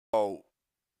Oh,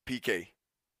 PK.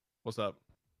 What's up?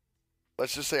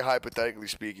 Let's just say hypothetically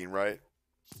speaking, right?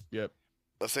 Yep.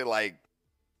 Let's say like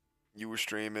you were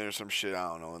streaming or some shit, I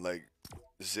don't know, and like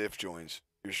XXiF joins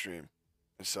your stream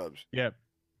and subs. Yep.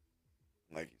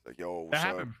 Like he's like, yo, what's That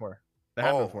up? happened before. That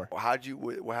happened before. How'd you?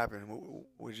 What happened?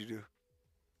 What'd you do?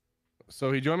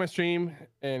 So he joined my stream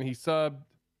and he subbed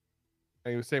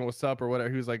and he was saying what's up or whatever.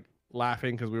 He was like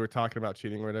laughing because we were talking about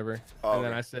cheating or whatever. Oh, and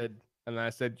then I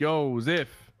said, yo, XXiF,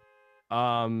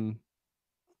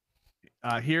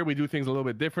 here we do things a little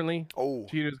bit differently. Oh,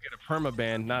 cheaters get a perma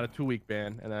ban, not a 2-week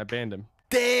ban, and I banned him.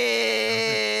 Damn!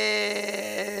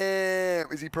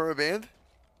 Is he perma banned?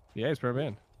 Yeah, he's perma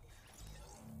banned.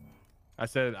 I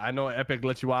said, I know Epic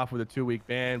lets you off with a 2-week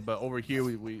ban, but over here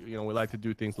we like to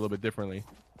do things a little bit differently,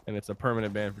 and it's a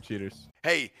permanent ban for cheaters.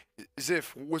 Hey,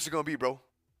 XXiF, what's it gonna be, bro?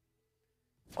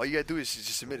 All you gotta do is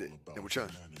just submit it, and we're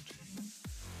chilling.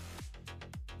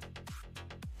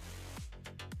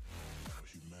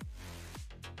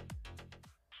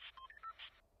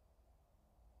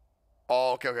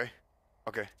 Oh, okay.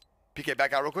 PK,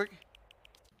 back out real quick.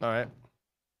 All right.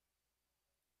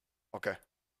 Okay.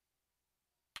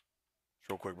 Just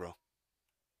real quick, bro.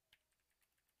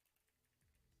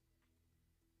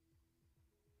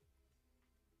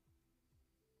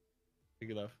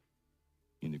 Take it off.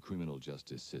 In the criminal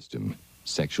justice system,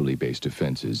 sexually based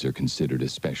offenses are considered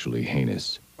especially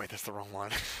heinous. Wait, that's the wrong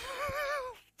one.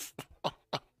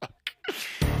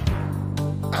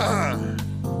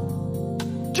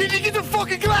 Gigi, get the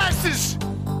fucking glasses!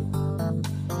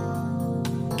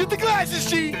 Get the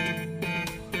glasses, G!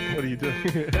 What are you doing?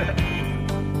 Can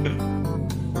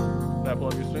I pull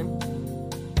up your stream?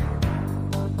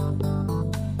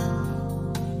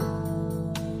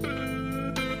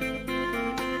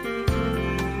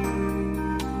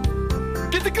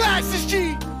 Get the glasses,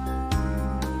 G!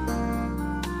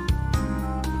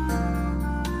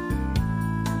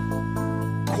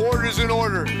 Quarters in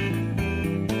order.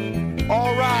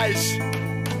 All rise.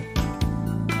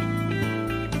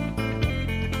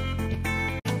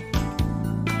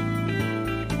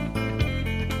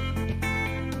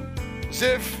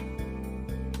 XXiF,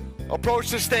 approach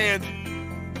the stand.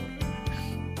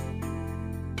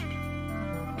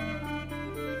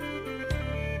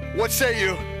 What say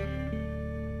you?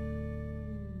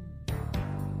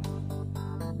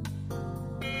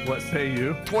 What say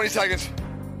you? 20 seconds.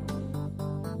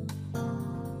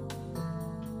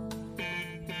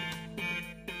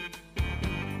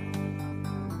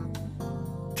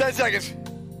 Ten seconds.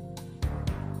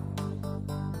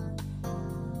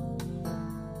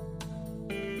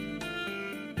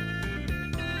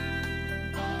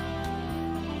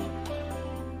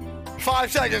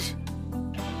 Five seconds.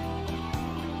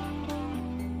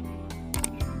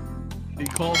 He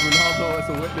called Ronaldo as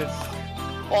a witness.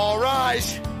 All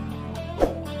rise.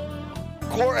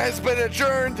 Court has been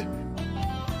adjourned.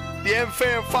 The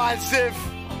M-Fam finds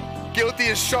XXiF guilty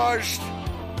as charged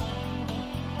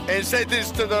and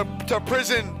sentenced to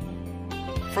prison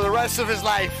for the rest of his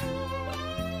life.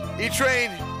 E-Train,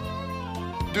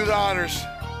 do the honors.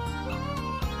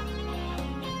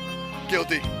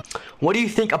 Guilty. What do you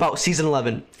think about Season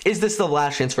 11? Is this the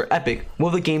last chance for Epic?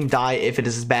 Will the game die if it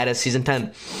is as bad as Season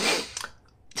 10?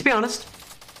 To be honest,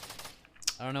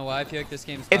 I don't know why I feel like this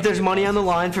game's... If there's money on the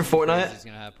line for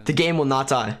Fortnite, the game will not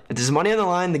die. If there's money on the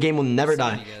line, the game will never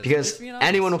die. Because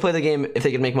anyone will play the game if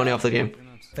they can make money off the game.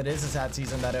 If it is a bad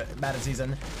season,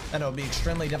 then it will be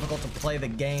extremely difficult to play the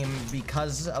game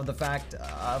because of the fact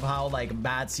of how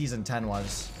bad Season 10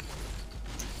 was.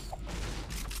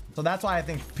 So that's why I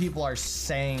think people are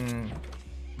saying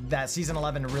that Season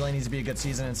 11 really needs to be a good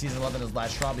season and Season 11 is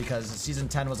last straw, because Season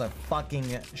 10 was a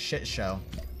fucking shit show,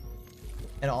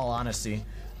 in all honesty.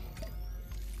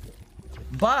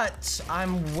 But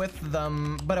I'm with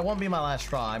them, but it won't be my last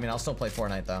straw. I mean, I'll still play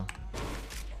Fortnite though.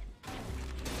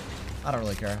 I don't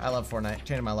really care. I love Fortnite.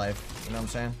 Changing my life. You know what I'm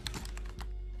saying?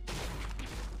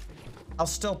 I'll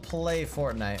still play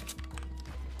Fortnite.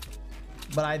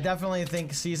 But I definitely think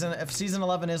if Season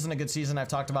 11 isn't a good season, I've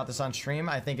talked about this on stream,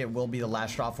 I think it will be the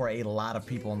last straw for a lot of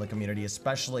people in the community,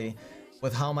 especially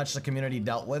with how much the community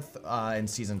dealt with in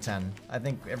Season 10. I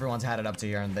think everyone's had it up to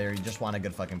here and they just want a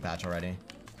good fucking patch already.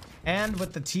 And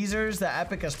with the teasers that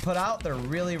Epic has put out, they're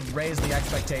really raised the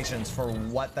expectations for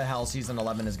what the hell Season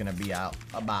 11 is going to be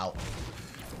about.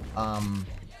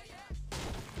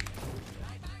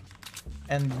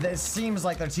 And this seems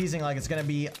like they're teasing like it's going to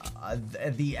be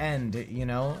at the end, you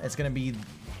know? It's going to be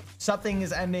something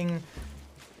is ending,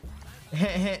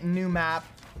 hint, hint, new map.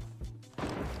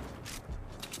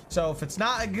 So if it's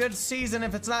not a good season,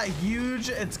 if it's not huge,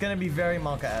 it's going to be very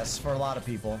Monka-esque for a lot of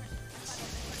people.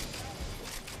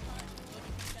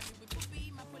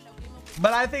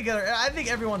 But I think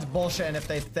everyone's bullshitting if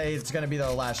they say it's gonna be their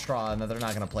last straw and that they're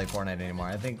not gonna play Fortnite anymore.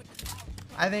 I think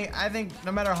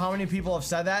no matter how many people have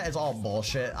said that, it's all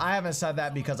bullshit. I haven't said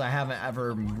that because I haven't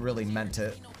ever really meant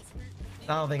it.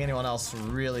 I don't think anyone else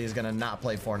really is gonna not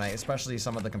play Fortnite, especially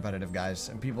some of the competitive guys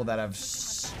and people that have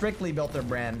strictly built their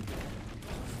brand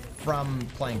from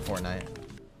playing Fortnite.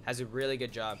 Has a really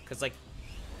good job, cause like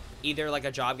either like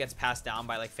a job gets passed down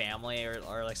by like family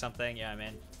or like something. Yeah, I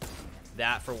mean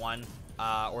that for one,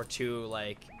 or two,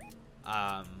 like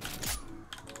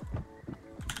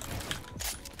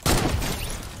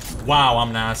Wow,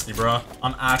 I'm nasty, bro.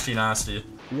 I'm actually nasty.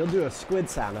 You'll do a squid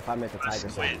sound if I make a tiger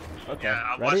sound. Okay.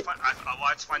 Yeah, I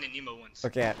watched Finding Nemo once.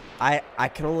 Okay. I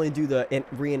can only do the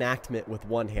reenactment with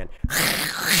one hand.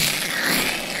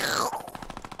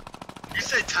 You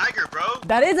said tiger, bro.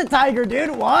 That is a tiger,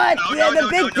 dude. What? No, yeah, no, the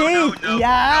big teeth. No,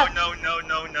 yeah.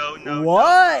 No.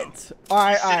 What? All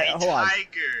right, hold on.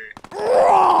 Tiger.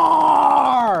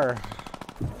 Roar!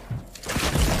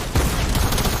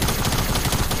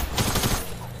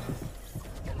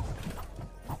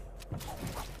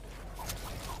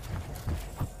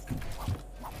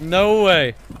 No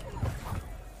way.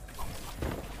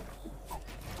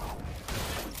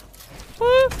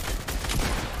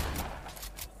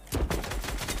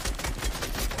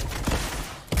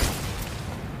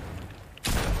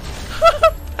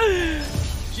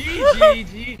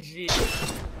 GG.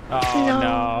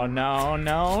 Oh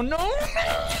no.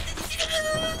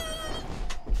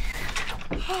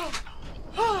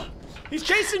 He's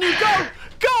chasing you.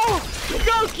 Go,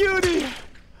 cutie.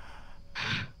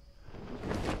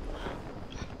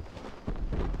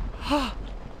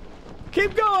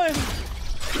 Keep going.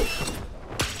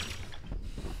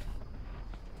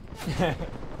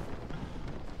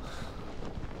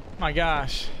 My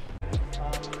gosh.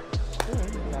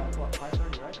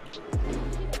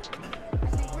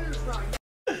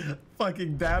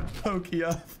 Fucking dad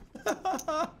Pokia.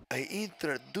 I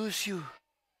introduce you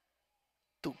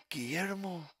to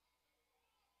Guillermo.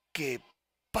 ¿Qué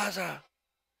pasa?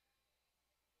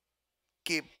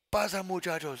 ¿Qué pasa,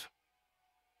 muchachos?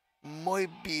 Muy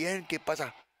bien, ¿qué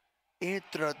pasa?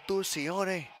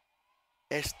 Introducciones.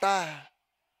 Está.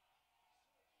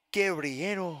 Qué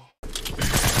brillero.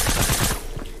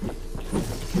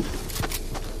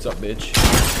 What's up, bitch?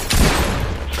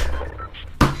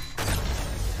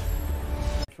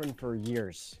 For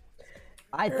years.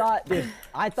 I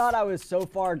thought I was so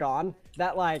far gone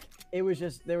that like it was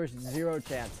just there was zero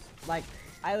chance. Like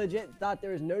I legit thought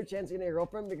there was no chance of getting a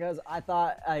girlfriend because I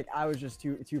thought like I was just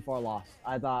too far lost.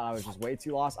 I thought I was just way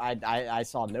too lost. I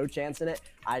saw no chance in it.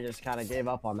 I just kind of gave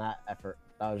up on that effort.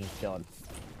 I was just chilling.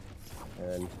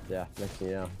 And yeah, next thing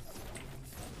you know.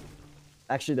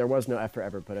 Actually, there was no effort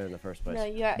ever put in the first place. No,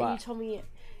 you told me.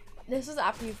 This was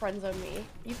after you friend-zoned me.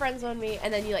 You friend-zoned me,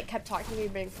 and then you like kept talking to me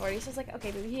being 40. So I was like,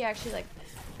 okay, maybe he actually like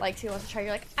likes me, wants to try.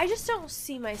 You're like, I just don't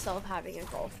see myself having a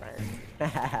girlfriend.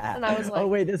 And I was like, oh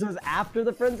wait, this was after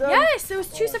the friend zone? Yes, it was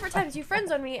two separate times. You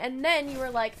friend-zoned me, and then you were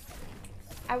like,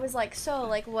 I was like, so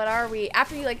like, what are we?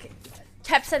 After you like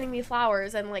kept sending me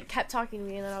flowers and like kept talking to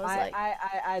me, and then I was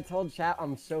I told chat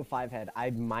I'm so 5-head.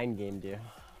 I mind gamed you.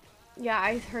 Yeah,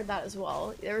 I heard that as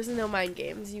well. There was no mind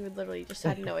games. You would literally just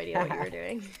had no idea what you were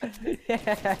doing.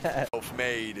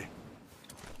 Self-made,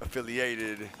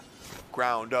 affiliated,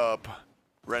 ground up,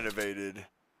 renovated.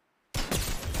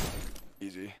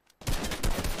 Easy.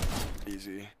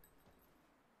 Easy.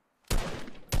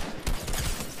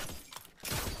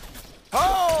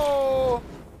 Oh!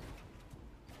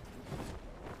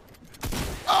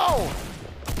 Oh!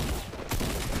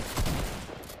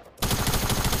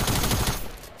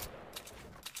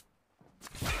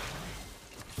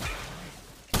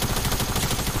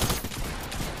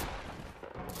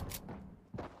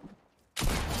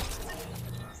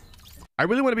 I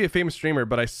really want to be a famous streamer,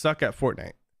 but I suck at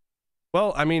Fortnite.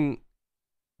 Well, I mean,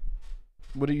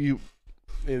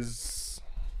 is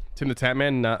Tim the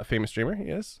Tatman not a famous streamer? He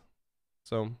is.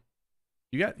 So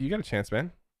you got a chance,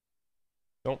 man.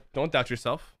 Don't doubt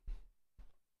yourself.